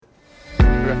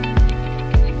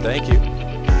Thank you.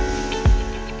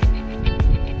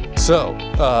 So,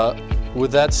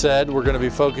 with that said, we're going to be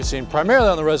focusing primarily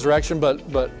on the resurrection, but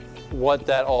what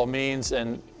that all means,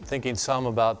 and thinking some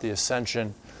about the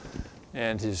ascension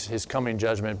and his coming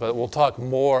judgment. But we'll talk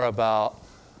more about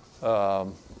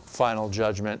final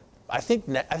judgment. I think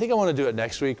I want to do it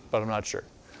next week, but I'm not sure.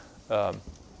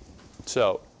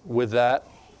 So, with that,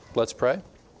 let's pray.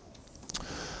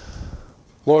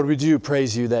 Lord, we do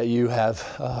praise you that you have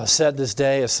set this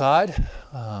day aside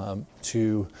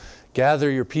to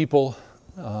gather your people,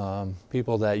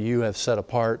 people that you have set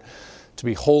apart to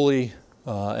be holy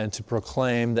and to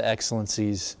proclaim the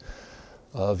excellencies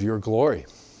of your glory.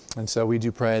 And so we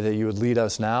do pray that you would lead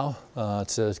us now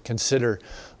to consider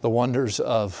the wonders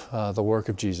of the work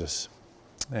of Jesus.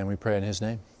 And we pray in his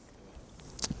name.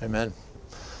 Amen.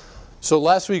 So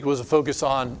last week was a focus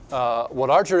on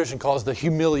what our tradition calls the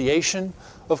humiliation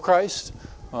of Christ,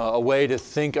 a way to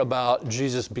think about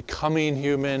Jesus becoming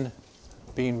human,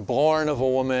 being born of a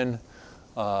woman,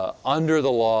 under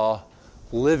the law,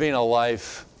 living a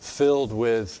life filled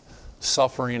with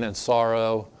suffering and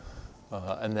sorrow,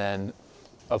 and then,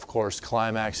 of course,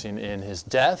 climaxing in his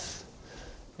death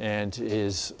and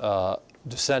his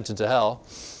descent into hell.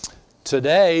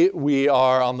 Today, we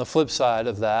are on the flip side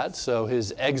of that, so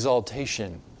his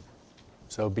exaltation.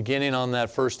 So beginning on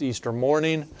that first Easter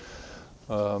morning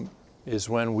is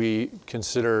when we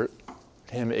consider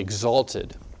him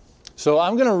exalted. So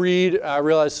I'm going to read, I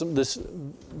realize this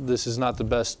is not the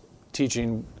best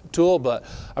teaching tool, but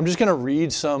I'm just going to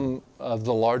read some of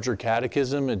the larger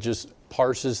catechism. It just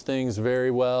parses things very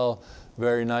well,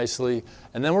 very nicely.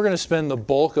 And then we're going to spend the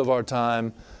bulk of our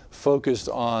time focused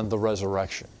on the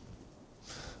resurrection.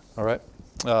 All right?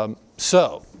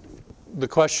 So, the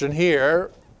question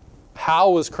here,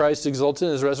 how was Christ exalted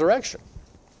in his resurrection?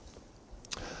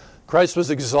 Christ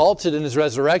was exalted in his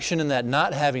resurrection in that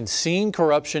not having seen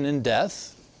corruption in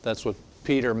death, that's what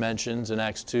Peter mentions in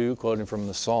Acts 2, quoting from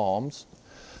the Psalms,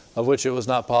 of which it was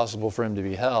not possible for him to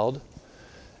be held,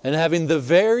 and having the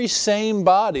very same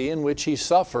body in which he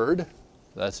suffered,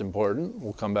 that's important,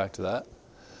 we'll come back to that,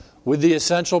 with the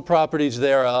essential properties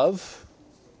thereof,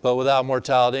 but without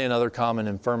mortality and other common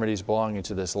infirmities belonging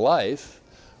to this life,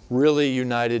 really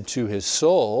united to his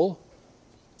soul,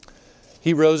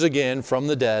 he rose again from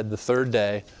the dead the third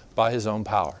day by his own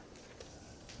power,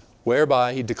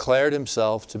 whereby he declared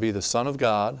himself to be the Son of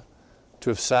God, to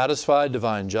have satisfied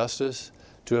divine justice,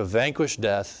 to have vanquished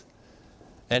death,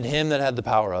 and him that had the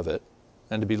power of it,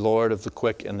 and to be Lord of the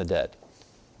quick and the dead,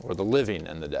 or the living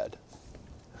and the dead.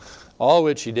 All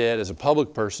which he did as a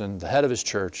public person, the head of his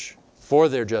church, for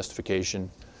their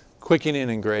justification, quickening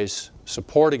in grace,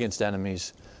 support against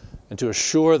enemies, and to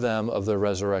assure them of their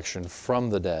resurrection from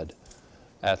the dead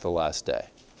at the last day.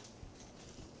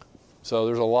 So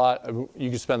there's a lot. You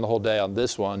could spend the whole day on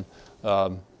this one.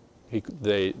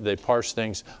 They parse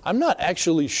things. I'm not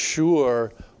actually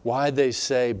sure why they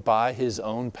say by his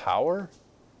own power,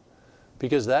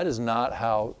 because that is not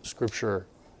how Scripture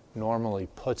normally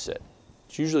puts it.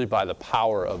 It's usually by the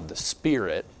power of the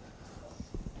Spirit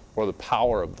or the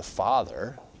power of the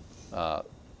Father.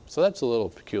 So that's a little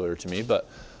peculiar to me, but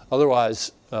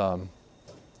otherwise,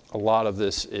 a lot of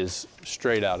this is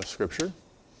straight out of Scripture.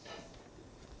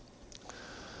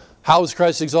 How was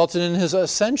Christ exalted in his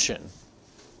ascension?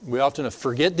 We often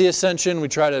forget the ascension. We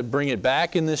try to bring it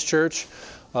back in this church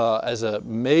as a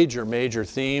major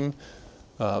theme.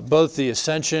 Both the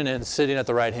ascension and sitting at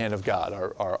the right hand of God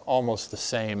are almost the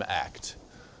same act.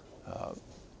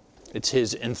 It's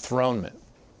his enthronement.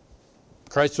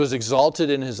 Christ was exalted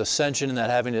in his ascension in that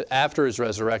having after his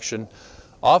resurrection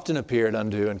often appeared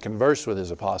unto and conversed with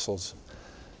his apostles,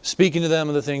 speaking to them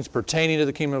of the things pertaining to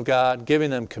the kingdom of God, giving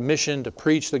them commission to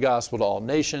preach the gospel to all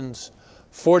nations.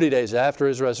 40 days after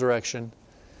his resurrection,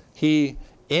 he,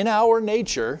 in our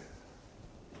nature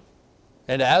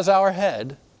and as our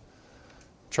head,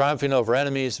 triumphing over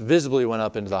enemies, visibly went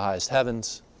up into the highest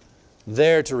heavens,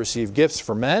 there to receive gifts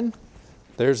for men.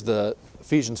 There's the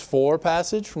Ephesians 4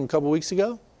 passage from a couple weeks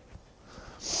ago.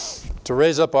 To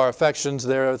raise up our affections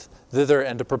thither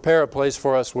and to prepare a place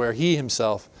for us where he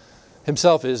himself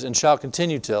is and shall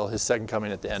continue till his second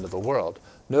coming at the end of the world.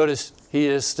 Notice he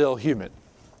is still human.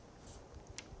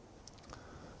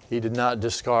 He did not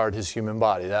discard his human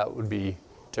body. That would be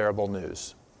terrible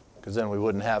news, because then we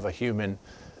wouldn't have a human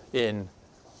in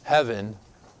heaven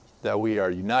that we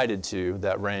are united to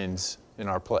that reigns in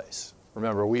our place.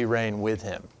 Remember, we reign with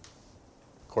him,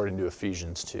 according to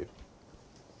Ephesians 2.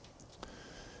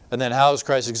 And then how is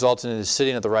Christ exalted in his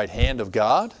sitting at the right hand of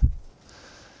God?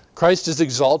 Christ is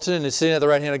exalted and is sitting at the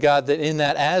right hand of God, that in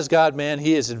that as God-man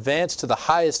he is advanced to the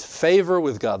highest favor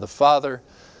with God the Father,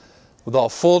 with all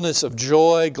fullness of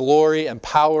joy, glory, and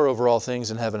power over all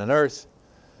things in heaven and earth,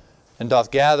 and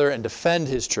doth gather and defend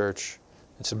his church,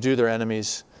 and subdue their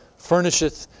enemies,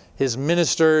 furnisheth his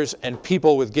ministers and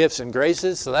people with gifts and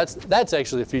graces. So that's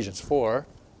actually Ephesians 4,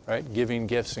 right? Giving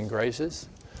gifts and graces,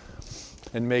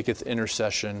 and maketh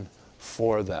intercession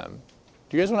for them.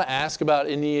 Do you guys want to ask about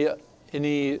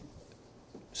any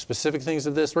specific things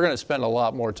of this? We're going to spend a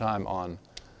lot more time on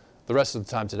the rest of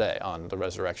the time today on the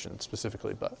resurrection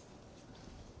specifically, but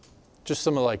just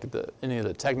some of like any of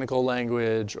the technical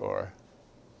language or...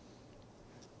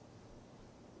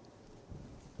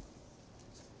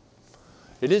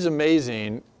 It is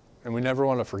amazing, and we never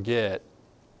want to forget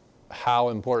how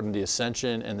important the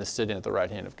ascension and the sitting at the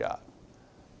right hand of God.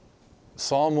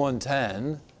 Psalm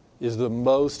 110 is the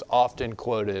most often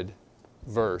quoted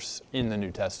verse in the New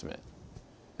Testament.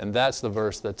 And that's the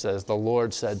verse that says, "The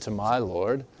Lord said to my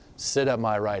Lord, sit at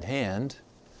my right hand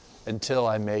until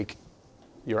I make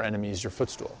your enemies your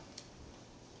footstool."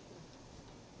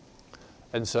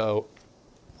 And so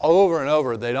over and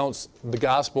over, the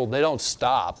gospel, they don't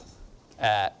stop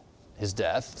at his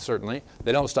death, certainly.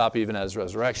 They don't stop even at his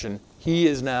resurrection. He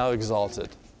is now exalted.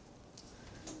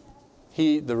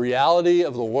 The reality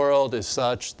of the world is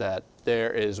such that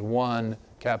there is one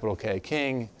capital K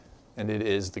king, and it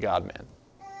is the God-man.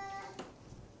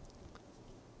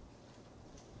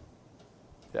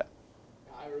 Yeah.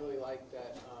 I really like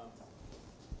that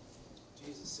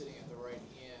Jesus sitting at the right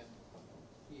hand,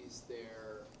 he's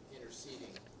there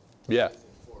interceding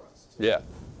for us too,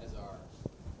 as our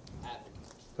advocate.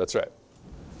 That's right.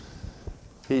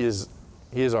 He is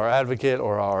our advocate,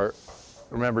 or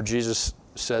remember Jesus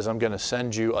says, "I'm going to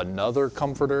send you another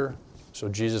comforter." So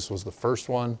Jesus was the first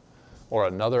one, or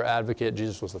another advocate.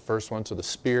 Jesus was the first one. So the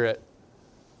Spirit,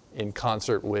 in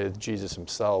concert with Jesus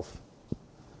himself,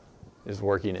 is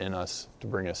working in us to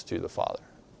bring us to the Father.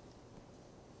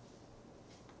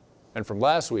 And from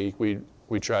last week, we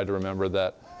tried to remember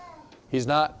that he's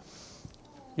not,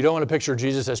 you don't want to picture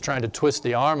Jesus as trying to twist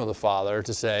the arm of the Father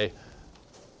to say,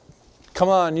 "Come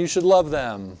on, you should love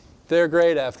them. They're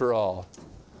great after all."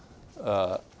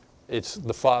 It's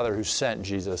the Father who sent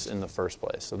Jesus in the first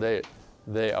place. So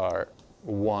they are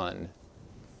one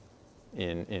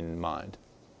in mind.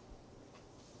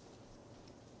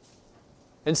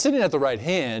 And sitting at the right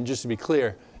hand, just to be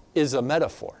clear, is a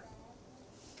metaphor.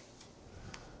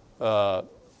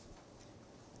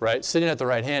 Right? Sitting at the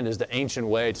right hand is the ancient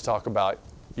way to talk about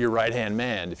your right-hand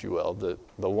man, if you will, the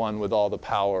one with all the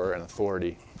power and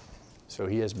authority. So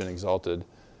he has been exalted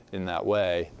in that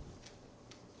way.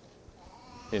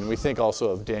 And we think also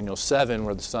of Daniel 7,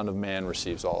 where the Son of Man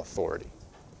receives all authority.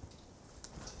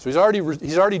 So he's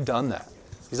already done that.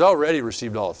 He's already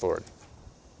received all authority.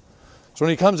 So when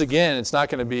he comes again, it's not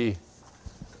going to be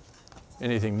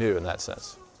anything new in that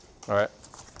sense. All right?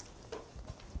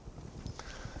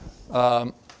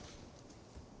 All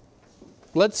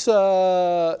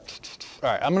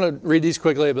right, I'm going to read these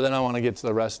quickly, but then I want to get to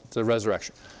the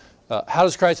resurrection. How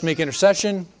does Christ make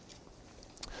intercession?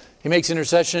 He makes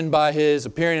intercession by his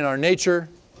appearing in our nature,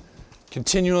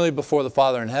 continually before the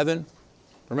Father in heaven.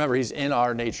 Remember, he's in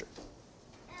our nature.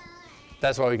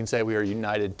 That's why we can say we are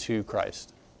united to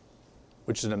Christ,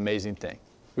 which is an amazing thing.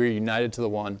 We are united to the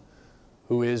one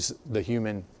who is the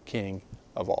human king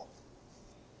of all,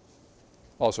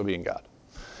 also being God.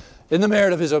 In the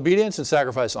merit of his obedience and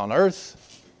sacrifice on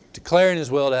earth, declaring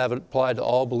his will to have it applied to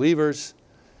all believers,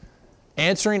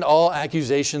 answering all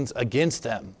accusations against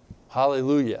them.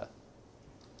 Hallelujah.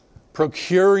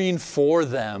 Procuring for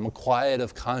them quiet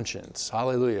of conscience.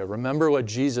 Hallelujah. Remember what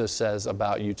Jesus says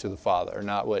about you to the Father,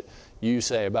 not what you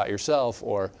say about yourself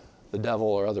or the devil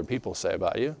or other people say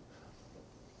about you.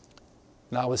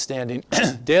 Notwithstanding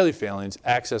daily failings,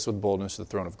 access with boldness to the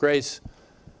throne of grace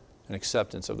and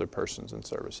acceptance of their persons and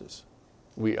services.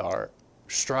 We are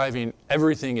striving,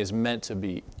 everything is meant to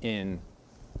be in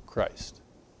Christ,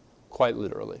 quite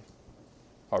literally.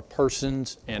 Our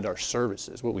persons and our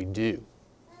services, what we do.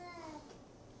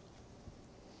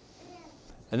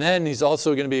 And then he's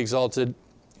also going to be exalted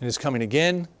in his coming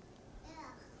again,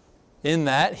 in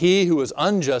that he who was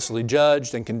unjustly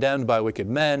judged and condemned by wicked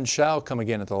men shall come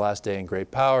again at the last day in great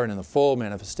power and in the full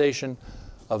manifestation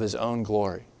of his own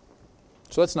glory.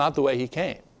 So that's not the way he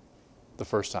came the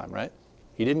first time, right?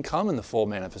 He didn't come in the full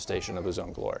manifestation of his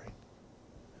own glory.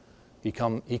 He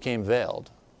came veiled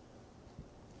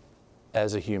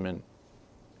as a human,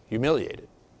 humiliated.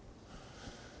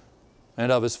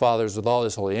 And of his fathers with all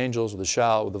his holy angels, with a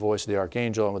shout, with the voice of the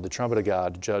archangel, and with the trumpet of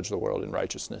God, to judge the world in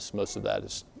righteousness. Most of that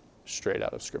is straight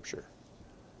out of Scripture.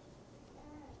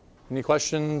 Any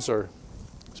questions or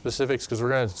specifics? Because we're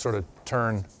going to sort of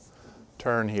turn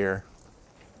here.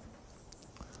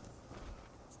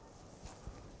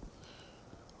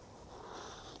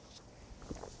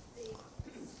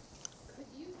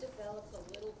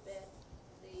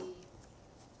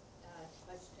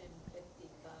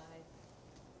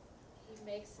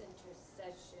 makes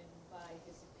intercession by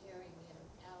his appearing in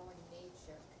our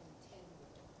nature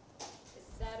continued. Is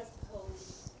that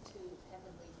opposed to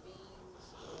heavenly beings?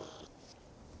 Or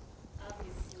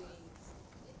obviously,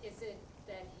 is it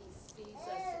that he sees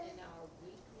us in our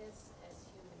weakness as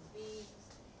human beings?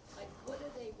 Like, what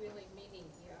are they really meaning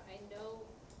here? I know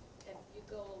if you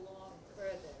go along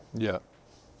further, Yeah.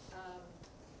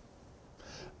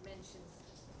 it mentions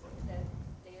that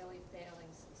daily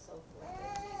failings and so forth,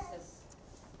 that Jesus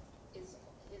is,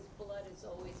 his blood is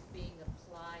always being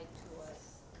applied to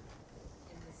us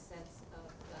in the sense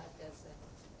of God doesn't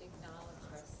acknowledge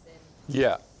our sin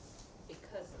Yeah.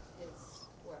 because of his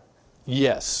work.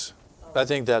 Yes. I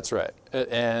think that's right.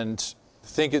 And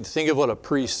think of what a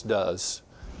priest does.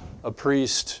 A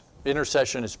priest,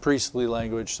 intercession is priestly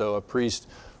language, so a priest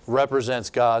represents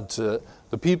God to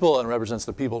the people and represents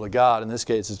the people to God. In this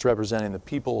case, it's representing the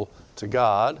people to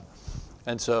God.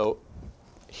 And so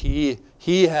he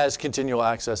has continual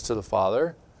access to the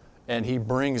Father, and he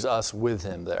brings us with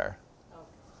him there.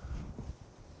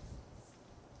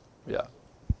 Yeah.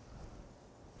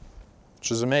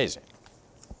 Which is amazing.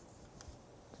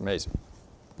 It's amazing.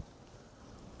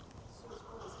 So his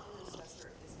role as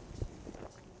intercessor isn't to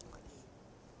continually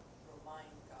remind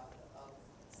God of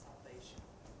salvation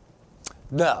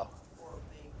No. or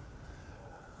make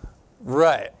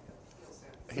Right. appeals to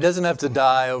him. He doesn't have to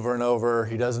die over and over.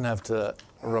 He doesn't have to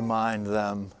remind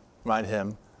him.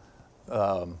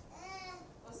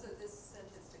 Also, this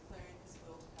sentence declaring his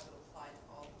will to have it applied to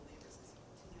all believers is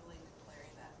continually declaring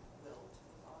that will to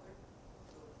the Father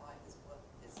to apply his blood,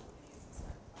 his obedience and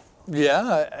sacrifice.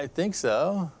 Yeah, I think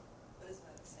so. But isn't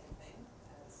that the same thing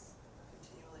as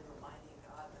continually reminding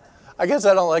God that? I guess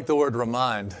I don't like the word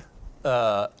remind,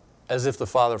 as if the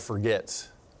Father forgets.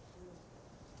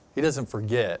 He doesn't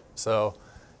forget. So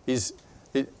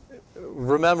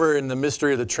remember, in the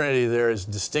mystery of the Trinity, there is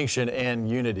distinction and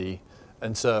unity.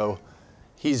 And so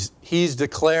he's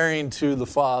declaring to the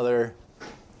Father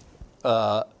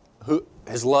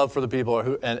his love for the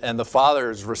people, and the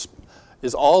Father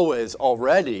is always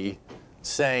already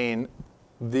saying,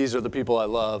 these are the people I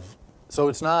love. So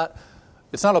it's not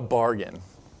a bargain.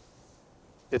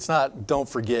 It's not, don't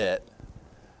forget.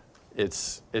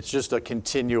 It's just a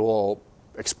continual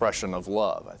expression of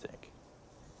love, I think.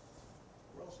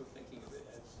 We're also thinking of it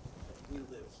as we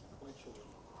live sequentially.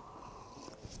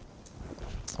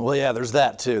 Well, yeah, there's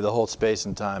that too, the whole space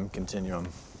and time continuum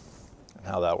and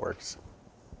how that works.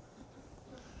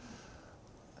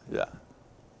 Yeah.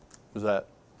 Does that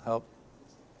help?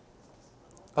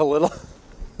 A little?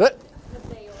 But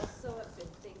they also have been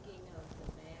thinking of the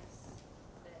Mass,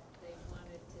 that they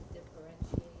wanted to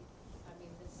differentiate. I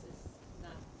mean, this is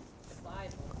not the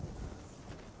Bible, this is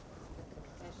the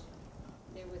confession.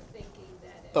 They were thinking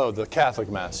that. Oh, the Catholic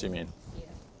Mass, you mean? Yeah.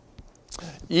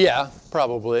 Yeah,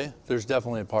 probably. There's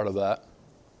definitely a part of that.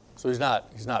 So he's not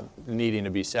needing to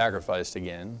be sacrificed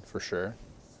again, for sure.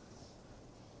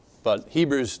 But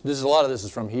Hebrews, a lot of this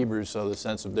is from Hebrews, so the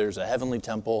sense of there's a heavenly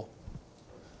temple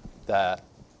that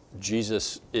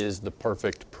Jesus is the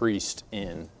perfect priest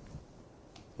in.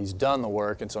 He's done the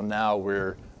work, and so now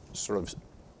we're sort of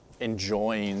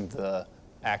enjoying the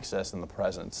access and the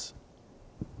presence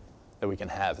that we can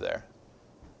have there.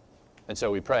 And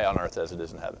so we pray on earth as it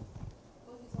is in heaven.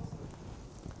 Well, he's also,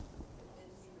 in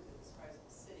Hebrews it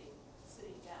describes him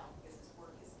sitting down because his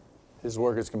work is complete. His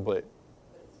work is complete.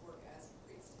 But his work as a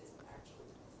priest isn't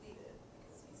actually completed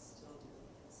because he's still doing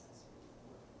intercessory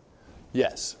work.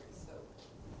 Yes. So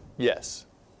Yes.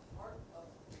 part of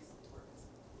the priestly work is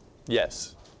complete.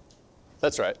 Yes.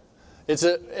 That's right. It's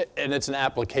an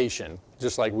application,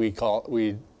 just like we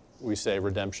say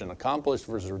redemption accomplished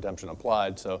versus redemption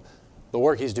applied. So the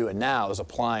work he's doing now is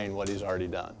applying what he's already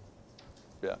done.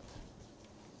 Yeah.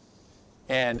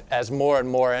 And as more and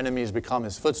more enemies become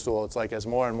his footstool, it's like as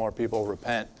more and more people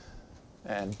repent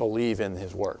and believe in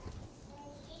his work.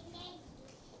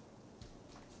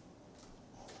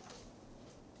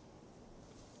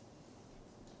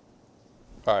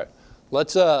 All right,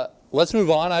 let's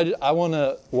move on. I want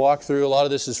to walk through, a lot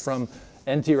of this is from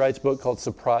N.T. Wright's book called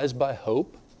Surprised by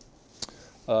Hope.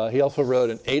 He also wrote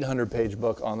an 800-page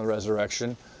book on the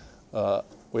resurrection,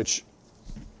 which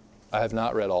I have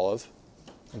not read all of,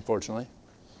 unfortunately,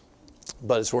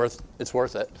 but it's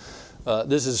worth it.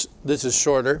 This is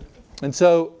shorter, and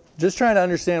so just trying to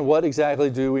understand what exactly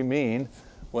do we mean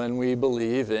when we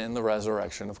believe in the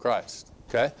resurrection of Christ.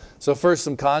 Okay, so first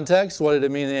some context. What did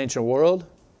it mean in the ancient world?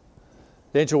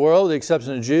 The ancient world, with the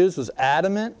exception of Jews, was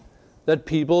adamant that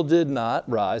people did not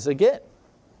rise again.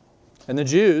 And the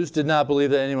Jews did not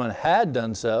believe that anyone had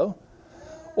done so,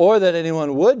 or that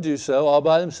anyone would do so all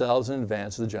by themselves in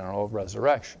advance of the general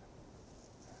resurrection.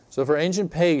 So for ancient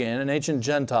pagan and ancient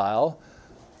Gentile,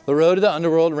 the road to the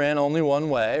underworld ran only one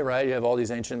way, right? You have all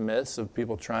these ancient myths of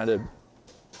people trying to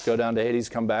go down to Hades,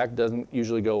 come back. Doesn't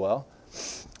usually go well.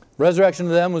 Resurrection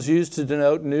to them was used to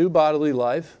denote new bodily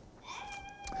life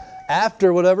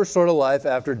after whatever sort of life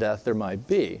after death there might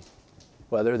be,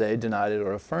 whether they denied it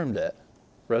or affirmed it.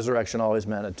 Resurrection always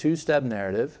meant a two-step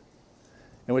narrative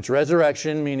in which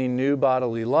resurrection, meaning new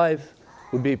bodily life,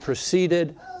 would be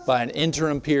preceded by an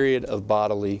interim period of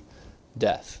bodily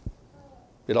death.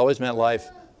 It always meant life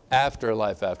after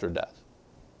death.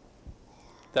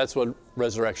 That's what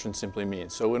resurrection simply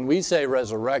means. So when we say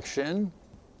resurrection,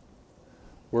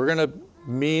 we're going to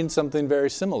mean something very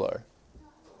similar.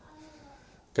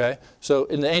 Okay? So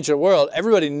in the ancient world,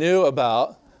 everybody knew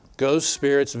about ghosts,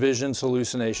 spirits, visions,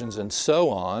 hallucinations, and so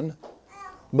on.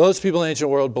 Most people in the ancient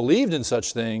world believed in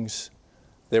such things.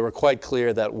 They were quite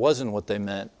clear that wasn't what they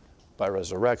meant by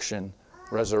resurrection.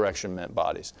 Resurrection meant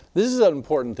bodies. This is an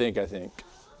important thing, I think,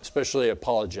 especially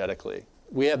apologetically.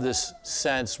 We have this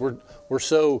sense, we're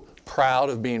so proud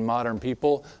of being modern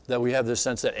people that we have this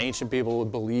sense that ancient people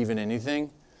would believe in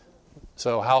anything.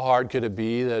 So how hard could it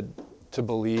be to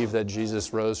believe that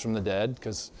Jesus rose from the dead?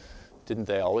 Because didn't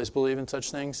they always believe in such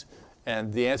things?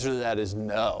 And the answer to that is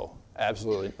no,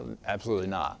 absolutely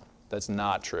not. That's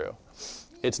not true.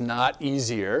 It's not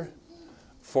easier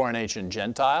for an ancient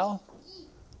Gentile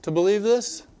to believe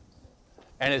this,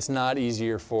 and it's not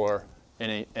easier for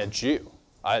a Jew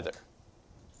either,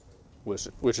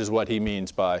 which is what he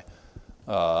means by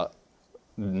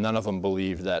none of them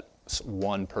believed that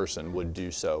one person would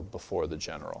do so before the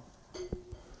general.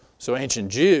 So ancient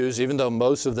Jews, even though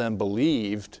most of them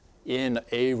believed in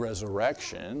a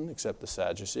resurrection, except the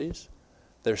Sadducees,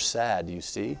 they're sad, you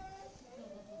see.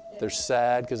 They're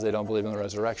sad because they don't believe in the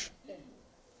resurrection.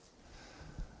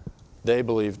 They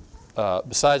believed,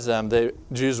 besides them,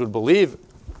 Jews would believe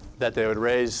that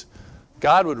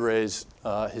God would raise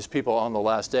his people on the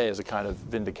last day as a kind of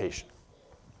vindication.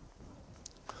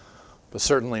 But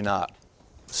certainly not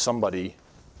somebody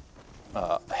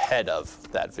ahead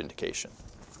of that vindication.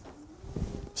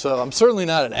 So I'm certainly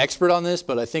not an expert on this,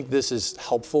 but I think this is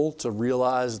helpful to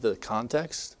realize the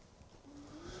context.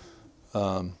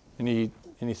 Any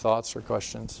thoughts or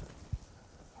questions?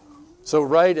 So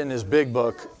Wright in his big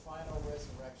book. Final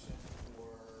resurrection for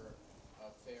a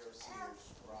Pharisee or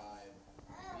scribe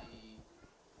be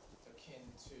akin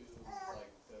to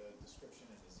like the description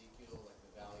in Ezekiel, like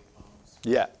the valley of bones?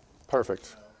 Yeah,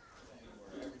 perfect.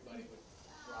 Where everybody would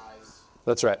rise.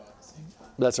 That's right. At the same time.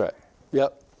 That's right.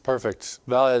 Yep. Perfect.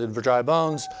 Valley of dry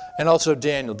bones. And also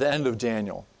Daniel, the end of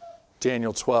Daniel.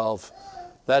 Daniel 12.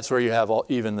 That's where you have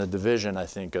even the division, I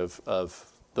think, of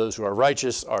those who are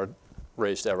righteous are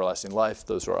raised to everlasting life.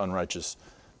 Those who are unrighteous,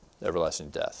 everlasting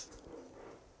death.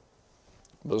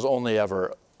 Those only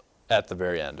ever at the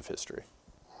very end of history.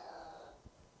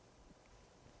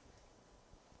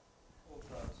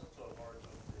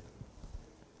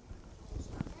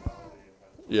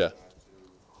 Yeah.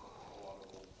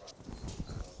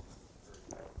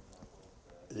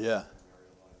 Yeah.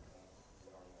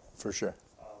 For sure.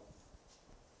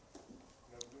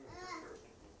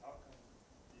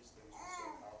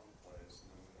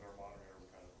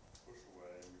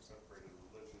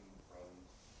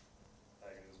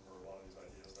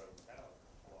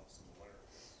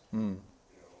 Mm.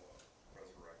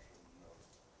 Resurrection,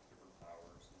 different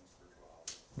powers and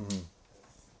spirituality. Mm-hmm.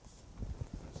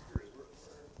 I'm just curious,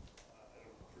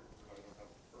 I don't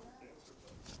have the perfect answer,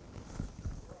 but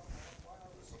why are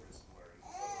there so many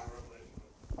similarities? Is that a revelation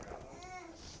of God?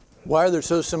 Why are there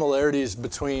so similarities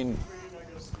between? I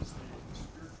guess is the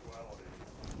spirituality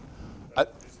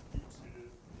that is deep-seated,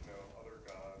 other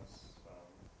gods,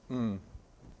 and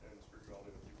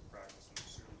spirituality that people practice and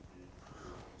assume to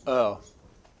be. Oh.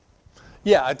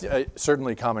 Yeah,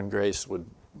 certainly common grace would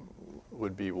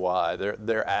be why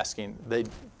they're asking. They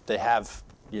have,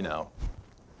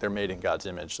 they're made in God's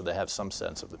image, so they have some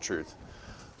sense of the truth.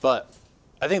 But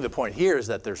I think the point here is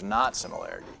that there's not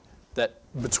similarity that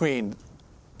between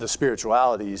the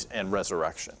spiritualities and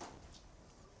resurrection.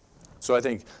 So I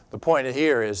think the point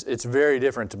here is it's very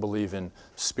different to believe in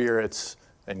spirits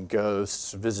and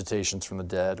ghosts, visitations from the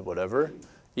dead, whatever.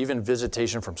 Even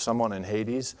visitation from someone in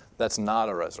Hades, that's not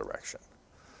a resurrection.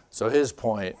 So his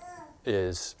point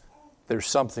is there's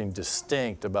something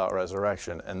distinct about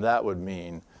resurrection, and that would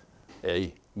mean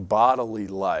a bodily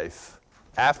life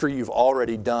after you've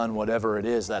already done whatever it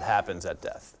is that happens at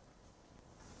death.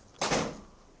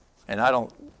 And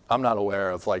I'm not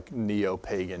aware of like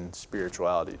neo-pagan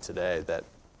spirituality today that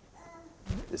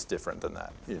is different than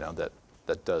that, that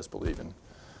that does believe in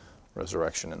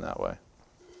resurrection in that way.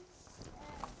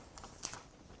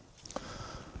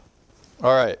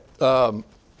 All right.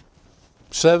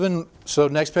 So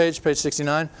next page, page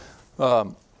 69.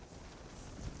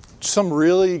 Some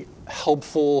really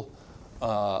helpful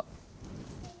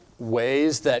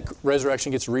ways that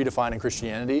resurrection gets redefined in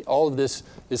Christianity. All of this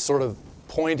is sort of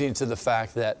pointing to the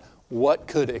fact that what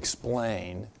could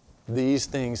explain these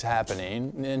things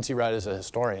happening, N.T. Wright is a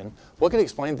historian, what could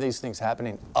explain these things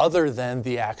happening other than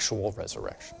the actual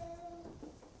resurrection?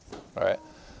 All right.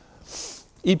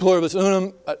 E pluribus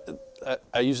unum,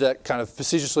 I use that kind of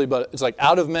facetiously, but it's like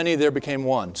out of many there became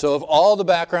one. So of all the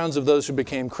backgrounds of those who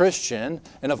became Christian,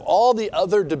 and of all the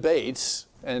other debates,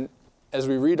 and as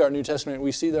we read our New Testament,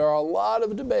 we see there are a lot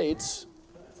of debates,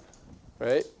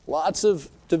 right? Lots of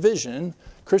division.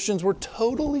 Christians were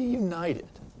totally united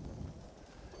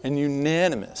and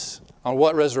unanimous on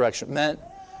what resurrection meant,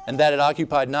 and that it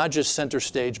occupied not just center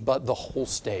stage, but the whole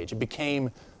stage. It became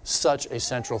such a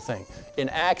central thing. In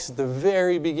Acts, at the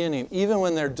very beginning, even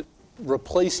when they're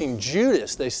replacing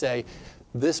Judas, they say,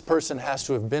 this person has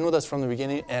to have been with us from the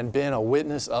beginning and been a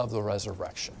witness of the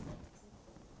resurrection.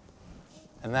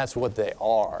 And that's what they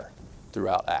are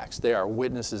throughout Acts. They are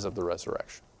witnesses of the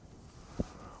resurrection.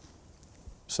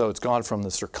 So it's gone from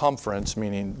the circumference,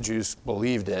 meaning Jews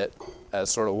believed it as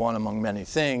sort of one among many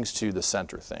things, to the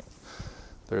center thing.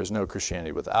 There is no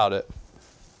Christianity without it.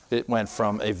 It went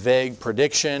from a vague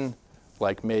prediction,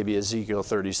 like maybe Ezekiel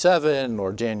 37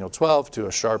 or Daniel 12, to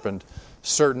a sharpened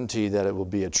certainty that it will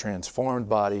be a transformed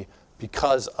body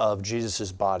because of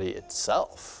Jesus' body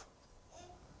itself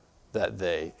that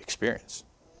they experienced.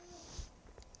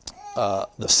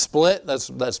 The split,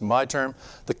 that's my term.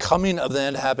 The coming of the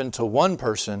end happened to one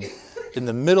person in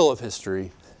the middle of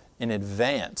history in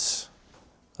advance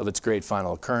of its great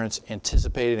final occurrence,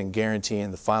 anticipated and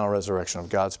guaranteeing the final resurrection of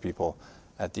God's people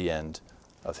at the end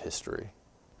of history.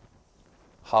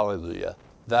 Hallelujah.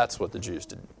 That's what the Jews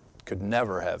could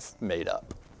never have made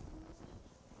up,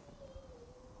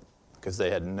 because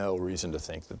they had no reason to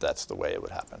think that that's the way it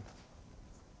would happen.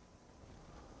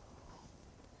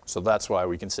 So that's why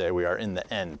we can say we are in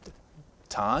the end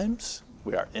times.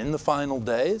 We are in the final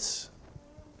days.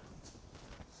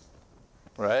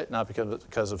 Right? Not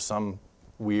because of some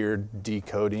weird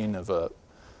decoding of a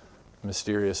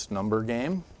mysterious number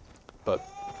game, but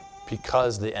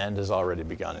because the end has already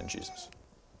begun in Jesus.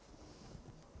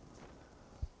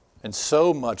 And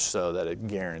so much so that it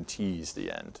guarantees the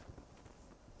end.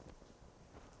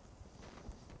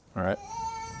 All right?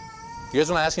 You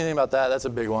guys want to ask anything about that? That's a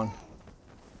big one.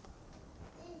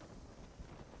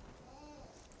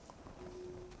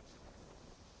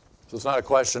 So it's not a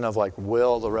question of like,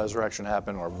 will the resurrection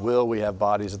happen, or will we have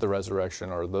bodies at the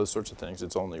resurrection, or those sorts of things.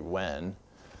 It's only when.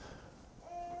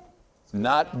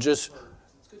 Not just...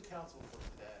 It's good counsel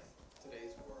for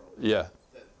today's world. Yeah.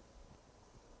 That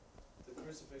the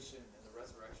crucifixion and the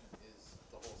resurrection is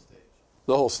the whole stage.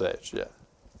 The whole stage, yeah.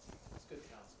 It's good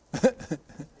counsel.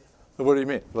 What do you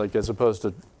mean? Like, as opposed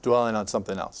to dwelling on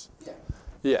something else? Yeah.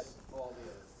 Yeah. All the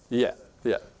others. Yeah.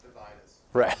 Yeah. That divide us.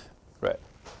 Right. Right.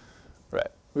 Right.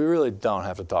 We really don't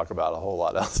have to talk about a whole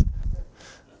lot else.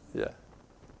 Yeah.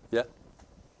 Yeah.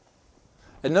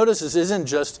 And notice this isn't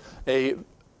just a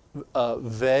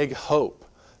vague hope.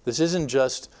 This isn't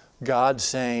just God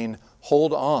saying,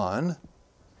 hold on,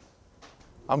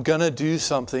 I'm going to do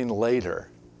something later.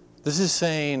 This is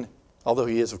saying, although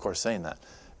he is, of course, saying that,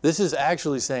 this is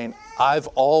actually saying, I've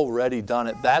already done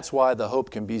it. That's why the hope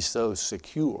can be so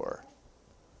secure.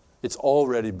 It's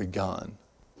already begun.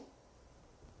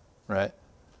 Right?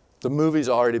 The movie's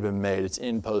already been made. It's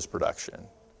in post-production.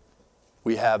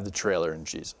 We have the trailer in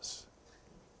Jesus.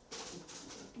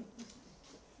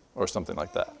 Or something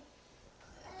like that.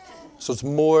 So it's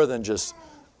more than just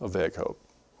a vague hope.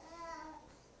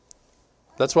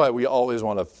 That's why we always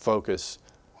want to focus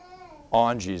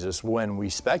on Jesus when we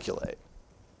speculate.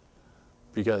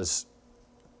 Because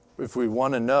if we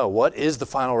want to know what is the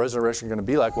final resurrection going to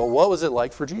be like, well, what was it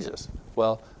like for Jesus?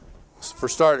 Well, for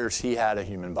starters, he had a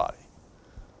human body.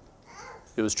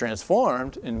 It was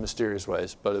transformed in mysterious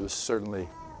ways, but it was certainly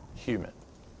human.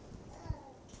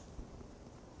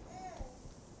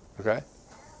 Okay?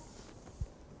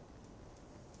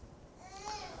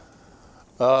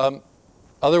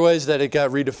 Other ways that it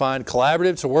got redefined: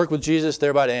 collaborative, to work with Jesus,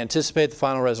 thereby to anticipate the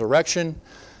final resurrection.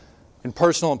 In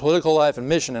personal and political life and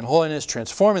mission and holiness,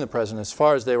 transforming the present as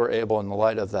far as they were able in the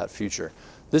light of that future.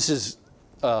 This is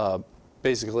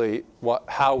basically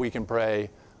how we can pray,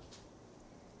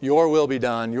 your will be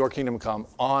done, your kingdom come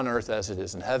on earth as it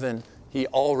is in heaven. He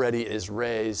already is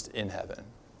raised in heaven.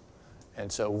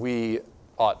 And so we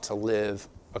ought to live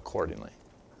accordingly.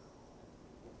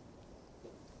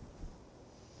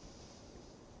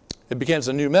 It becomes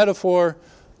a new metaphor,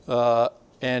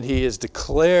 and he is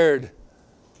declared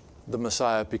the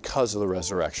Messiah because of the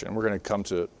resurrection. We're going to come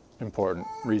to important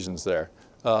reasons there.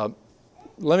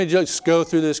 Let me just go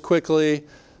through this quickly.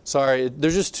 Sorry,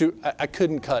 there's just too, I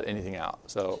couldn't cut anything out.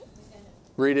 So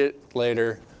read it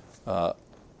later.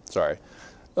 Sorry.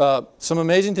 Some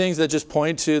amazing things that just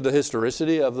point to the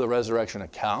historicity of the resurrection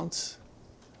accounts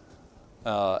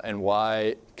and why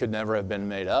it could never have been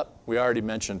made up. We already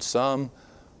mentioned some.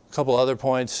 A couple other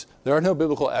points. There are no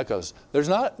biblical echoes. They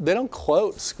don't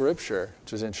quote Scripture,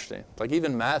 which is interesting. Like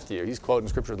even Matthew, he's quoting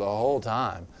Scripture the whole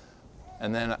time.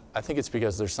 And then I think it's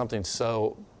because there's something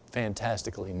so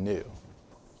fantastically new.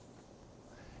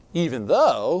 Even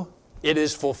though it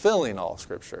is fulfilling all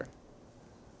Scripture.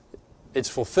 It's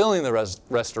fulfilling the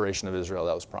restoration of Israel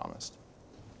that was promised.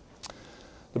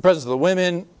 The presence of the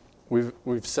women,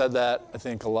 we've said that, I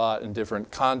think, a lot in different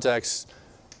contexts.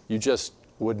 You just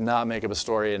would not make up a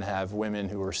story and have women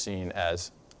who were seen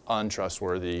as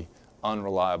untrustworthy,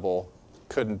 unreliable,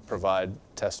 couldn't provide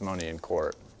testimony in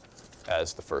court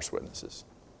as the first witnesses.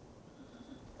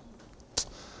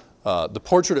 The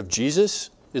portrait of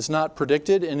Jesus is not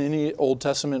predicted in any Old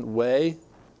Testament way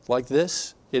like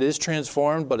this. It is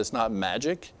transformed, but it's not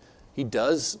magic. He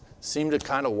does seem to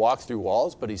kind of walk through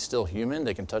walls, but he's still human.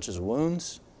 They can touch his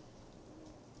wounds.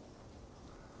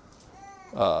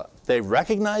 They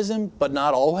recognize him, but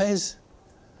not always.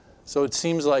 So it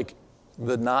seems like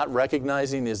the not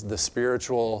recognizing is the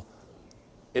spiritual,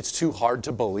 it's too hard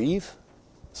to believe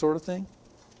sort of thing.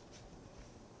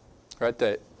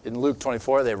 Right? In Luke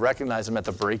 24, they recognize him at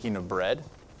the breaking of bread,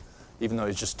 even though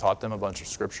he's just taught them a bunch of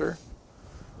Scripture.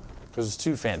 Because it's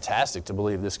too fantastic to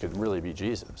believe this could really be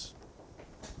Jesus.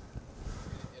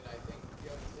 And I think the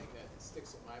other thing that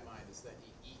sticks in my mind is that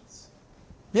he eats.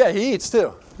 Yeah, he eats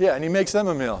too. Yeah, and he makes them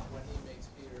a meal. When he makes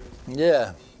Peter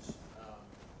Yeah. speech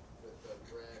with the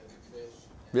bread and the fish.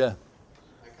 Yeah.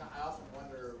 I often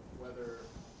wonder whether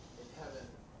in heaven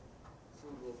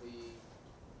food will be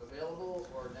available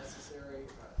or necessary.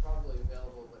 Probably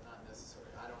available, but not necessary.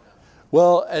 I don't know.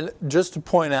 Well, and just to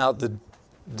point out the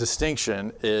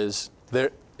distinction is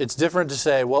it's different to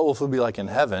say what will food be like in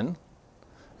heaven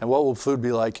and what will food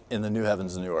be like in the new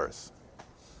heavens and new earth.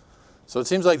 So it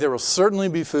seems like there will certainly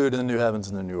be food in the new heavens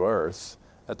and the new earth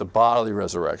at the bodily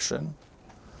resurrection.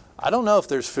 I don't know if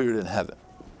there's food in heaven,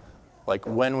 like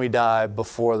when we die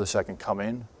before the second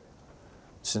coming,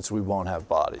 since we won't have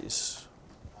bodies.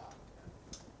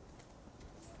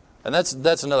 And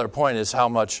that's another point, is how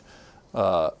much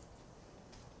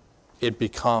it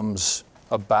becomes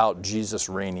about Jesus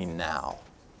reigning now.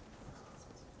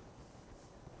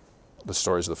 The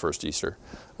stories of the first Easter.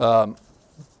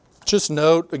 Just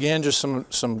note, again, just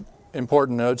some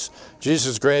important notes.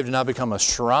 Jesus' grave did not become a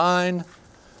shrine.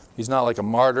 He's not like a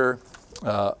martyr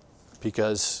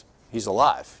because he's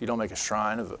alive. You don't make a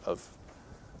shrine of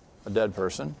a dead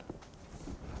person.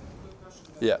 Quick question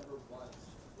about Yeah. number 1.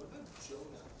 What about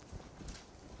Jonah?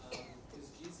 Because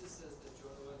Jesus says that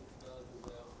Jonah went and fell in the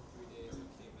whale for 3 days and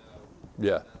came out.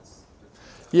 Yeah. That's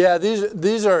Yeah,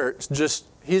 these are just,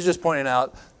 he's just pointing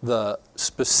out the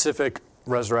specific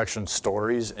resurrection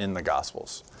stories in the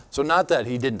Gospels. So not that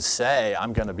he didn't say,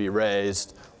 I'm going to be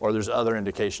raised, or there's other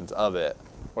indications of it,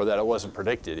 or that it wasn't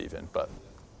predicted even, but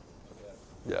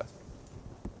yeah.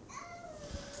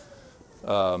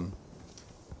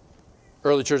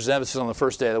 Early church's emphasis on the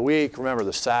first day of the week. Remember,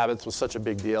 the Sabbath was such a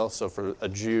big deal, so for a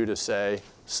Jew to say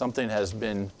something has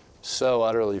been so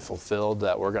utterly fulfilled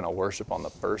that we're going to worship on the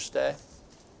first day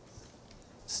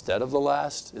instead of the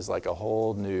last is like a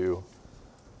whole new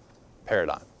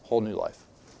paradigm, whole new life.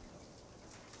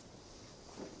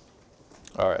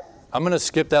 All right, I'm going to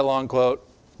skip that long quote.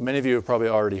 Many of you have probably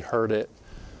already heard it.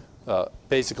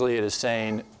 Basically, it is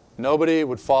saying nobody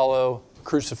would follow a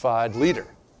crucified leader.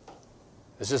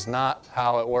 It's just not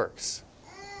how it works.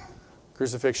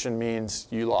 Crucifixion means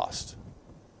you lost,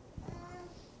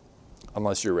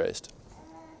 unless you're raised.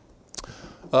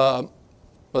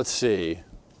 Let's see.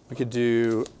 We could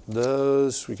do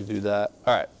those. We could do that.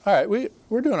 All right.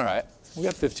 We're doing all right. We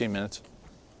got 15 minutes.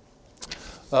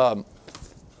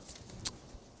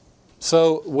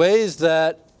 So ways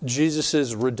that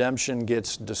Jesus' redemption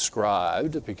gets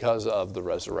described because of the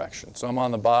resurrection. So I'm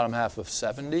on the bottom half of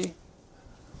 70.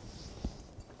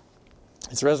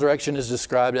 Its resurrection is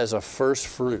described as a first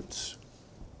fruits.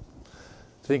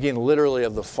 Thinking literally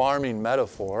of the farming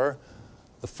metaphor,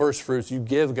 the first fruits, you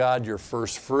give God your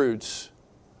first fruits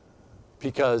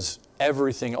because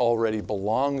everything already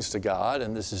belongs to God.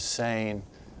 And this is saying,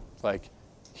 like,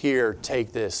 here,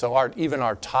 take this. So even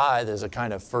our tithe is a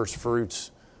kind of first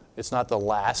fruits. It's not the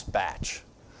last batch.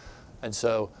 And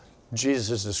so Jesus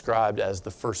is described as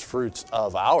the first fruits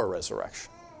of our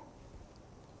resurrection.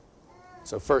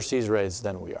 So first he's raised,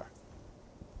 then we are.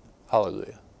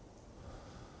 Hallelujah.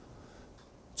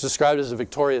 It's described as a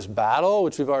victorious battle,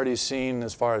 which we've already seen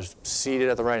as far as seated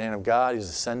at the right hand of God. He's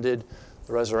ascended.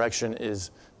 The resurrection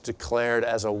is declared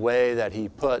as a way that he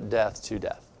put death to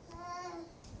death.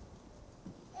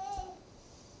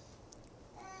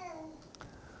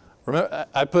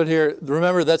 I put here,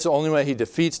 remember that's the only way he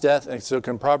defeats death and so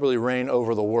can properly reign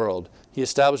over the world. He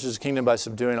establishes his kingdom by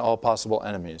subduing all possible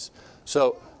enemies.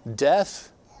 So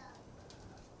death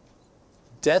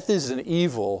is an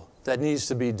evil that needs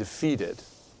to be defeated.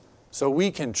 So we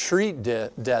can treat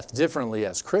death differently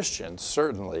as Christians,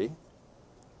 certainly,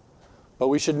 but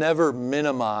we should never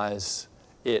minimize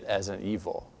it as an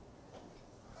evil.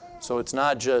 So it's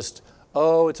not just,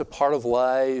 oh, it's a part of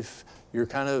life.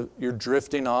 You're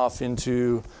drifting off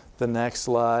into the next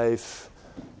life.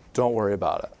 Don't worry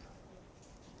about it.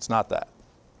 It's not that.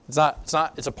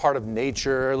 It's a part of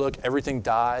nature. Look, everything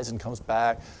dies and comes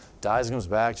back. Dies and comes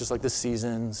back, just like the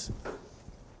seasons.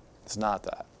 It's not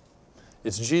that.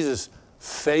 It's Jesus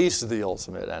faced the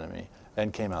ultimate enemy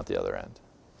and came out the other end.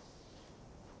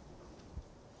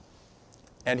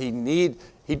 And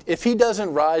if he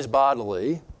doesn't rise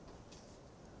bodily,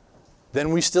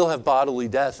 then we still have bodily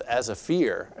death as a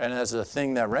fear and as a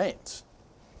thing that reigns.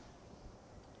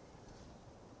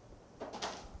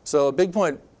 So a big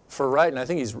point for Wright, and I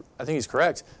think he's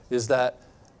correct, is that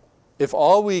if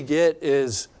all we get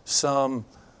is some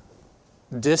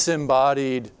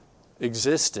disembodied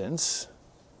existence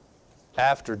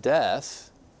after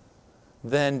death,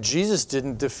 then Jesus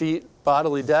didn't defeat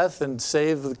bodily death and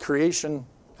save the creation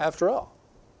after all.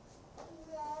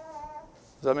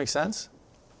 Does that make sense?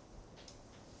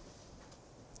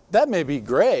 That may be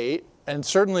great, and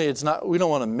certainly it's not. We don't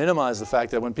want to minimize the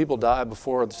fact that when people die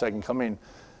before the second coming,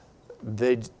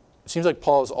 it seems like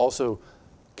Paul is also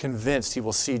convinced he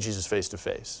will see Jesus face to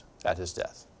face at his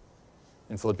death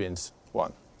in Philippians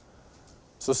 1.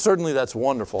 So certainly that's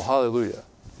wonderful. Hallelujah.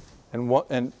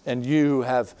 And you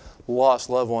have lost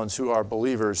loved ones who are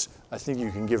believers. I think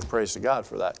you can give praise to God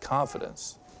for that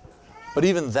confidence. But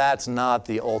even that's not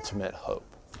the ultimate hope.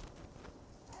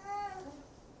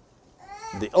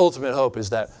 The ultimate hope is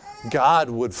that God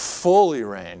would fully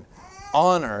reign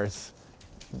on earth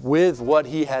with what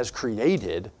he has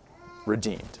created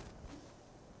redeemed.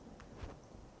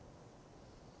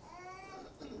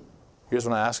 You guys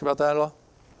want to ask about that at all?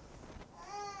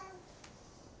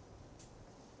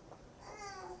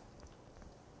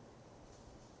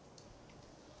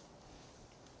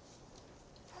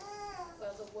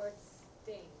 Well, the word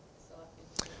sting is often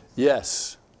used.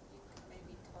 Yes. Maybe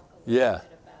talk a little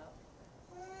bit about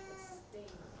the sting.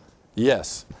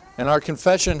 Yes. And our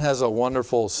confession has a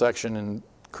wonderful section in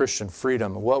Christian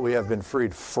freedom, what we have been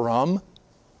freed from.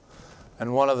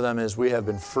 And one of them is we have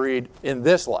been freed in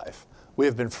this life. We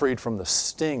have been freed from the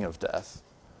sting of death,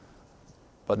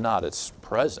 but not its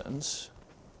presence,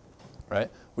 right?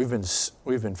 We've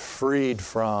been freed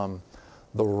from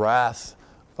the wrath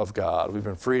of God. We've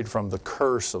been freed from the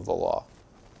curse of the law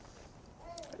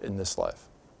in this life.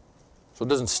 So it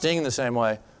doesn't sting in the same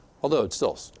way, although it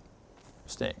still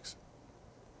stings.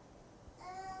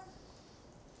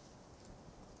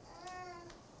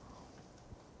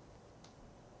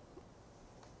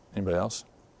 Anybody else?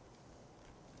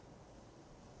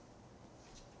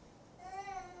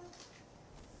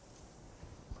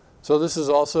 So this is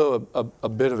also a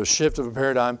bit of a shift of a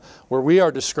paradigm where we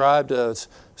are described as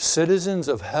citizens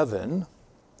of heaven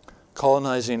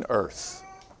colonizing earth.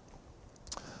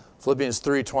 Philippians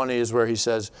 3:20 is where he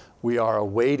says we are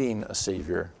awaiting a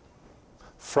Savior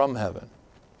from heaven.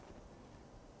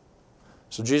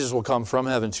 So Jesus will come from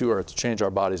heaven to earth to change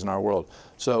our bodies and our world.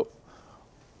 So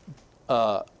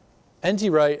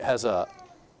N.T. Wright has a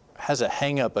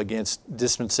hang-up against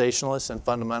dispensationalists and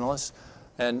fundamentalists,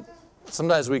 and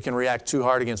sometimes we can react too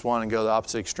hard against one and go the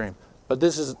opposite extreme. But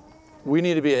we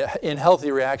need to be in healthy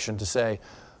reaction to say,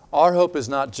 our hope is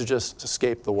not to just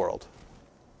escape the world,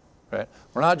 right?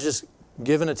 We're not just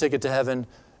given a ticket to heaven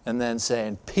and then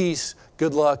saying, peace,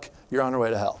 good luck, you're on your way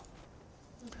to hell.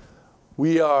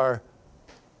 We are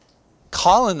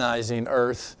colonizing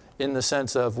earth in the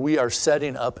sense of we are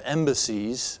setting up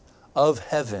embassies of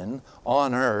heaven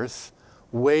on earth,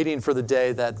 waiting for the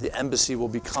day that the embassy will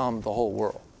become the whole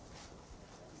world.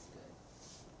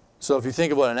 So if you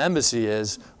think of what an embassy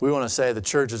is, we want to say the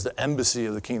church is the embassy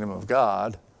of the kingdom of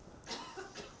God,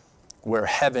 where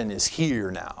heaven is here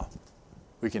now.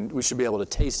 We should be able to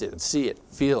taste it and see it,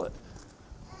 feel it.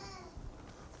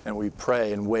 and we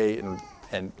pray and wait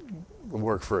and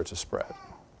work for it to spread.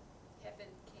 Heaven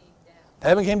came down.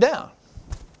 Heaven came down.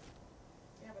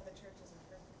 Yeah, but the church isn't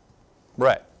perfect.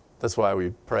 Right. That's why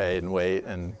we pray and wait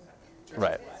and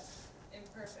right.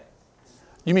 Imperfect.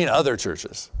 You mean other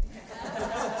churches?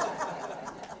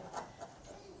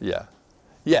 Yeah.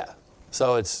 Yeah.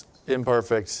 So it's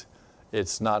imperfect.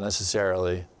 It's not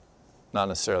necessarily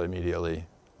immediately.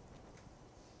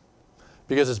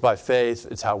 Because it's by faith,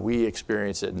 it's how we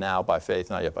experience it now by faith,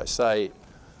 not yet by sight.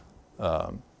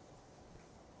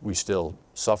 We still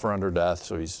suffer under death,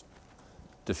 so he's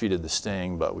defeated the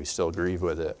sting, but we still grieve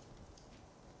with it.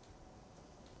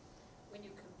 When you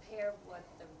compare what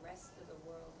the rest of the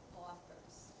world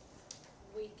offers,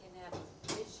 we can have a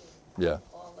vision Yeah. of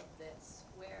all of this,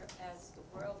 whereas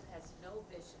the world has no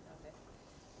vision of it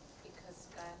because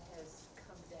God has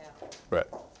come down. Right.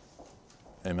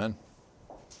 Amen.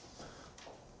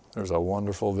 There's a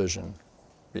wonderful vision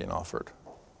being offered.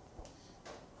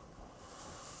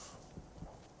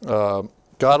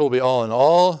 God will be all in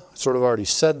all. Sort of already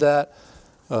said that.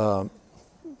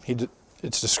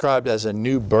 It's described as a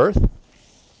new birth.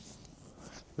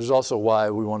 Which is also why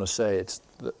we want to say it's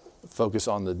the focus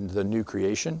on the new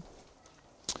creation.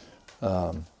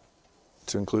 To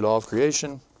include all of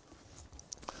creation.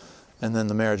 And then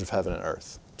the marriage of heaven and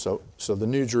earth. So the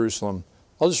New Jerusalem.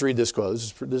 I'll just read this quote.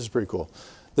 This is pretty cool.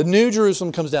 The New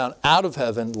Jerusalem comes down out of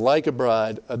heaven like a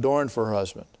bride adorned for her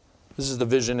husband. This is the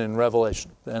vision in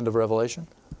Revelation, the end of Revelation.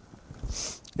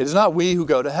 It is not we who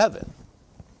go to heaven,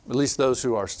 at least those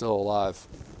who are still alive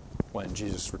when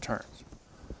Jesus returns.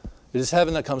 It is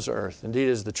heaven that comes to earth. Indeed,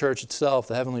 it is the church itself,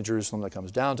 the heavenly Jerusalem, that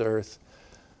comes down to earth.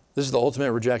 This is the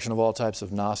ultimate rejection of all types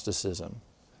of Gnosticism.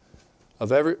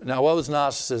 Now, what was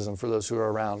Gnosticism for those who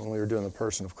are around when we were doing the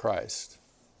person of Christ?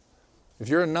 If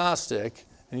you're a Gnostic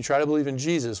and you try to believe in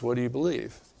Jesus, what do you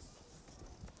believe?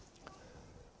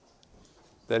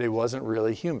 That he wasn't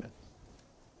really human.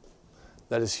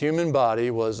 That his human body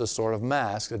was a sort of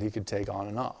mask that he could take on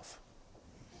and off.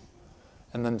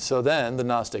 And then the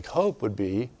Gnostic hope would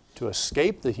be to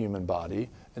escape the human body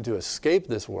and to escape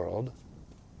this world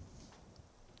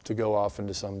to go off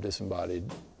into some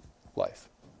disembodied life.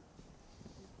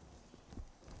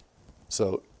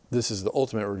 So this is the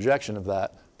ultimate rejection of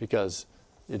that because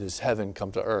it is heaven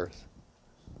come to earth.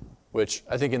 Which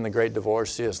I think in The Great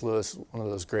Divorce, C.S. Lewis, one of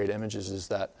those great images is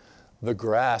that the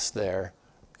grass there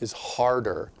is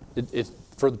harder.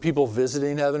 For the people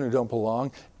visiting heaven who don't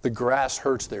belong, the grass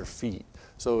hurts their feet.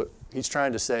 So he's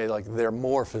trying to say like they're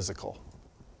more physical.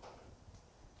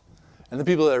 And the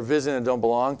people that are visiting and don't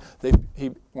belong,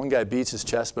 one guy beats his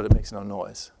chest, but it makes no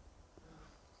noise.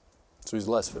 So he's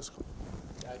less physical.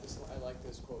 Yeah, I like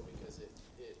this quote because it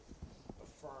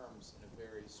affirms in a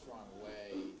very strong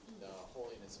way the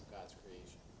holiness of God's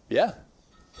creation. Yeah,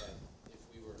 That if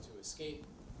we were to escape,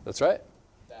 that's right.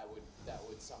 that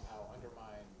would somehow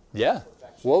undermine Yeah.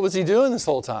 perfection What was he doing this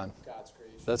whole time? of God's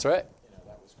creation. That's right.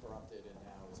 That was corrupted and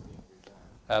now is being reborn.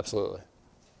 Absolutely.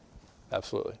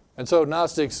 Absolutely. And so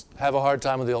Gnostics have a hard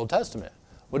time with the Old Testament.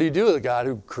 What do you do with a God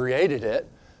who created it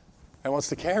and wants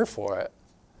to care for it?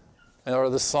 Or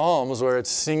the Psalms where it's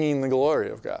singing the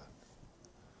glory of God.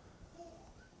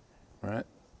 Right?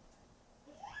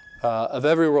 Of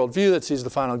every worldview that sees the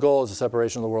final goal as the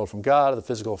separation of the world from God, of the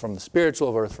physical from the spiritual,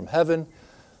 of earth from heaven,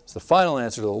 it's the final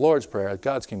answer to the Lord's prayer that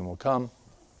God's kingdom will come.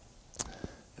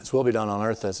 His will be done on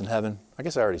earth as in heaven. I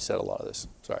guess I already said a lot of this.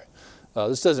 Sorry.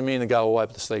 This doesn't mean that God will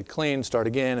wipe the slate clean, start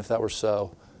again. If that were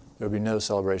so, there would be no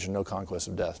celebration, no conquest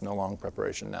of death, no long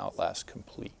preparation, now at last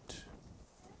complete.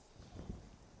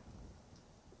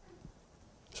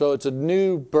 So it's a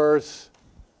new birth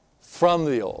from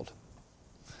the old.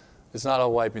 It's not a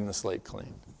wiping the slate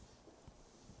clean.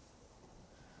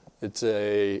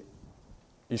 You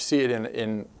see it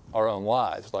in our own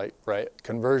lives, like, right?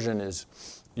 Conversion is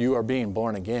you are being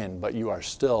born again, but you are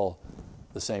still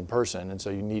the same person, and so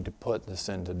you need to put the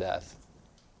sin to death.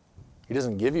 He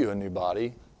doesn't give you a new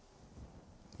body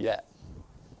yet.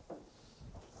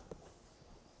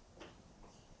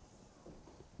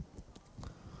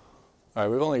 All right,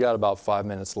 we've only got about 5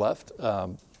 minutes left.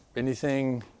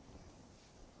 Anything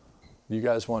you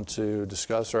guys want to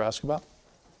discuss or ask about?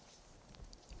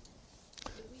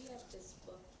 Do we have this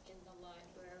book in the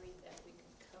library that we can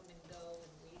come and go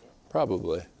and read it?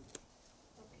 Probably. Okay.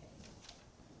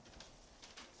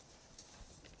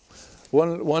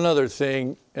 One other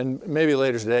thing, and maybe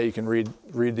later today you can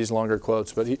read these longer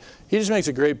quotes, but he just makes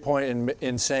a great point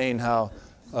in saying how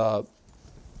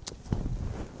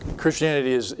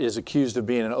Christianity is accused of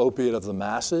being an opiate of the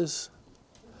masses,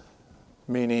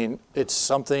 meaning it's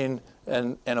something,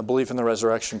 and a belief in the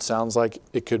resurrection sounds like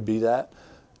it could be that.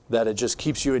 that it just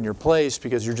keeps you in your place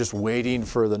because you're just waiting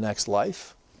for the next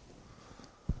life.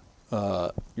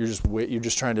 You're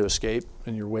just trying to escape,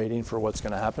 and you're waiting for what's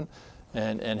going to happen.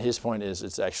 And his point is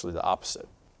it's actually the opposite.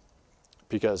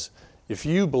 Because if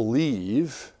you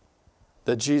believe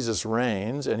that Jesus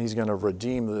reigns and he's going to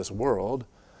redeem this world,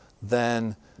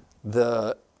 then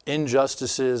the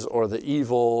injustices or the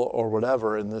evil or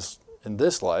whatever in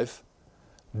this life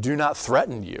do not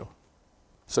threaten you.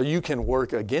 So you can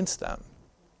work against them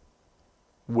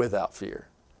without fear.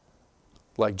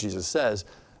 Like Jesus says,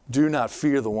 do not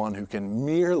fear the one who can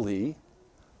merely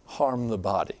harm the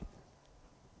body.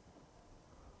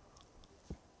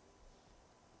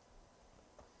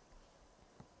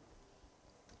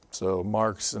 So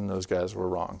Marx and those guys were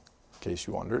wrong, in case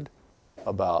you wondered,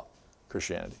 about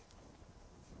Christianity.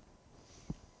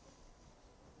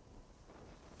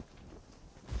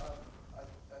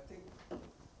 I think I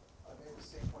made the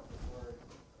same point before,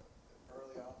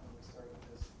 early on when we started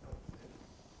this, but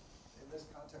in this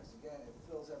context again, it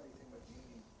fills everything with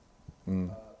meaning.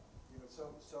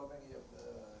 So many of the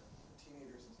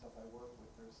teenagers and stuff I work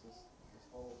with, there's this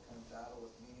whole kind of battle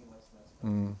with meaninglessness,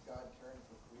 God caring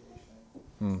for creation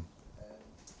and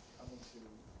coming to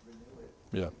renew it.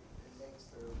 Yeah. It makes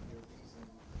their reason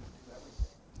to do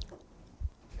everything,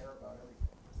 care about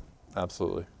everything.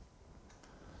 Absolutely.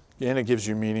 And it gives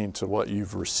you meaning to what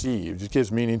you've received. It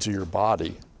gives meaning to your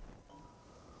body.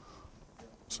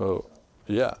 So,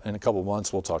 yeah, in a couple of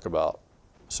months we'll talk about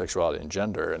sexuality and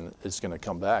gender, and it's going to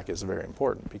come back as very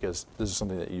important because this is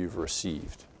something that you've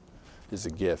received. It's a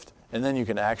gift. And then you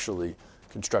can actually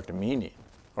construct a meaning,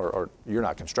 or you're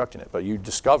not constructing it, but you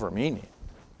discover meaning.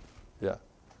 Yeah.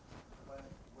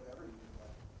 Whatever you do,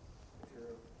 like, if you're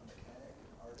a mechanic,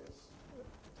 an artist, it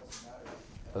doesn't matter.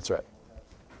 That's right. It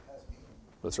has meaning.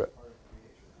 That's right. It's part of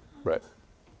creation. Right.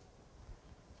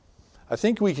 I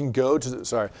think we can go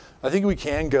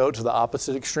to the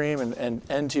opposite extreme, and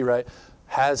NT Wright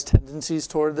has tendencies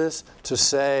toward this, to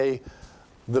say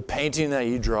the painting that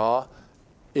you draw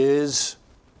is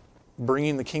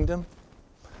bringing the kingdom.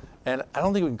 And I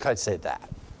don't think we can quite say that.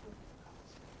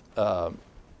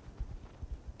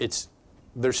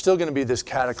 There's still going to be this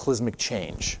cataclysmic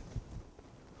change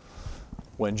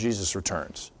when Jesus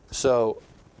returns. So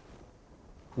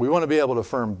we want to be able to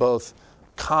affirm both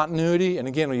continuity, and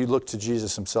again, when you look to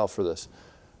Jesus himself for this,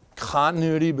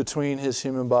 continuity between his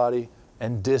human body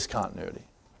and discontinuity.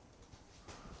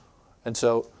 And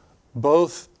so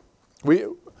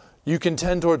you can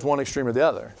tend towards one extreme or the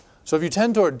other. So if you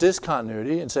tend toward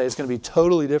discontinuity and say it's going to be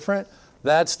totally different,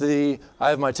 that's I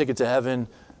have my ticket to heaven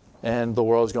and the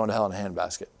world is going to hell in a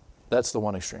handbasket. That's the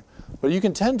one extreme. But you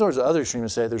can tend towards the other extreme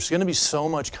and say there's going to be so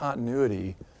much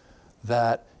continuity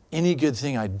that any good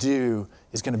thing I do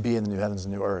is going to be in the new heavens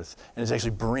and new earth, and it's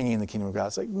actually bringing the kingdom of God.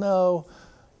 It's like, no,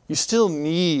 you still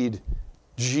need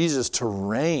Jesus to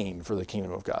reign for the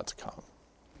kingdom of God to come.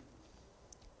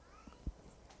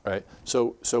 Right?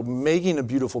 So making a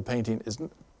beautiful painting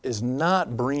is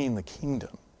not bringing the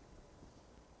kingdom.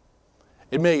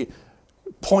 It may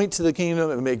point to the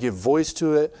kingdom, it may give voice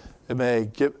to it, it may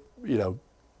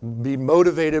be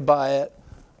motivated by it,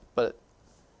 but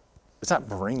it's not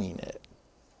bringing it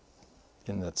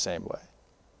in that same way.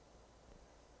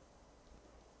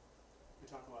 We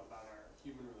talk a lot about our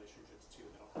human relationships too,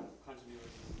 that'll have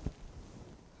continuity.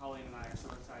 Colleen and I are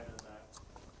so excited that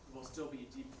we'll still be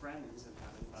deep friends in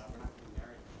heaven, but we're not going to be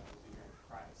married in heaven, we'll be married to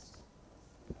Christ.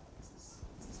 It's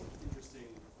this interesting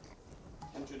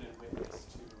tension and witness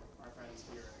to our friends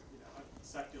here,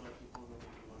 secular people who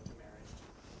maybe look to marriage to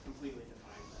completely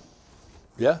define them.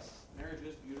 Yeah. Marriage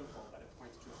is beautiful, but it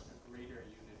points to a greater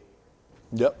unity.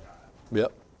 Yep.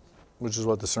 Yep. Which is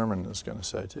what the sermon is going to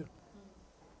say too.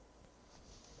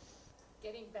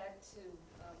 Getting back to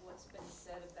what's been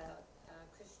said about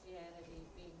Christianity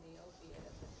being the opiate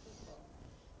of the people,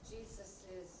 Jesus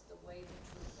is the way, the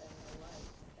truth, and the life.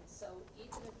 And so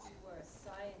even if you were a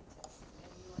scientist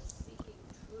and you are seeking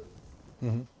truth,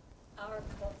 our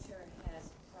culture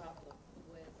has a problem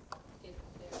with if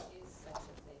there is such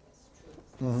a thing as truth.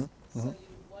 So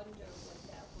you wonder what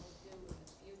that will do in the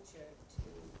future to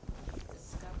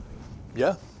discovery.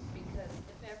 Yeah. Because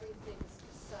if everything's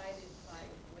decided by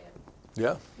whim,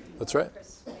 Yeah. That's right.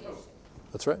 persuasion,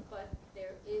 That's right. but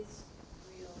there is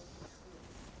real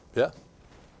truth. Yeah.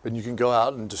 And you can go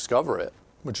out and discover it,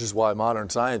 which is why modern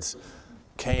science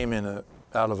came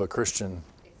out of a Christian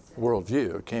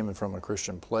worldview. It came in from a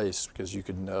Christian place because you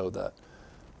could know that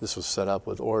this was set up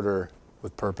with order,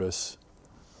 with purpose.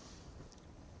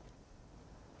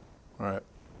 All right,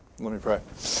 let me pray.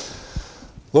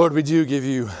 Lord, we do give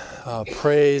you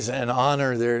praise and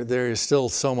honor. There is still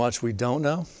so much we don't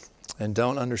know. and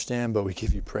don't understand, but we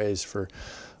give you praise for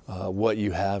what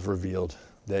you have revealed,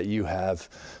 that you have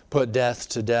put death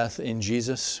to death in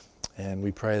Jesus. And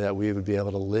we pray that we would be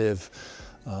able to live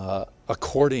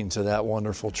according to that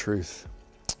wonderful truth.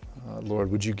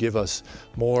 Lord, would you give us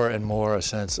more and more a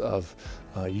sense of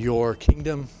your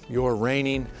kingdom, your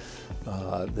reigning,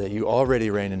 that you already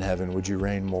reign in heaven. Would you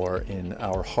reign more in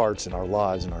our hearts, in our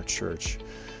lives, in our church,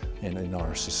 and in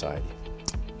our society?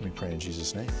 We pray in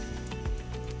Jesus' name.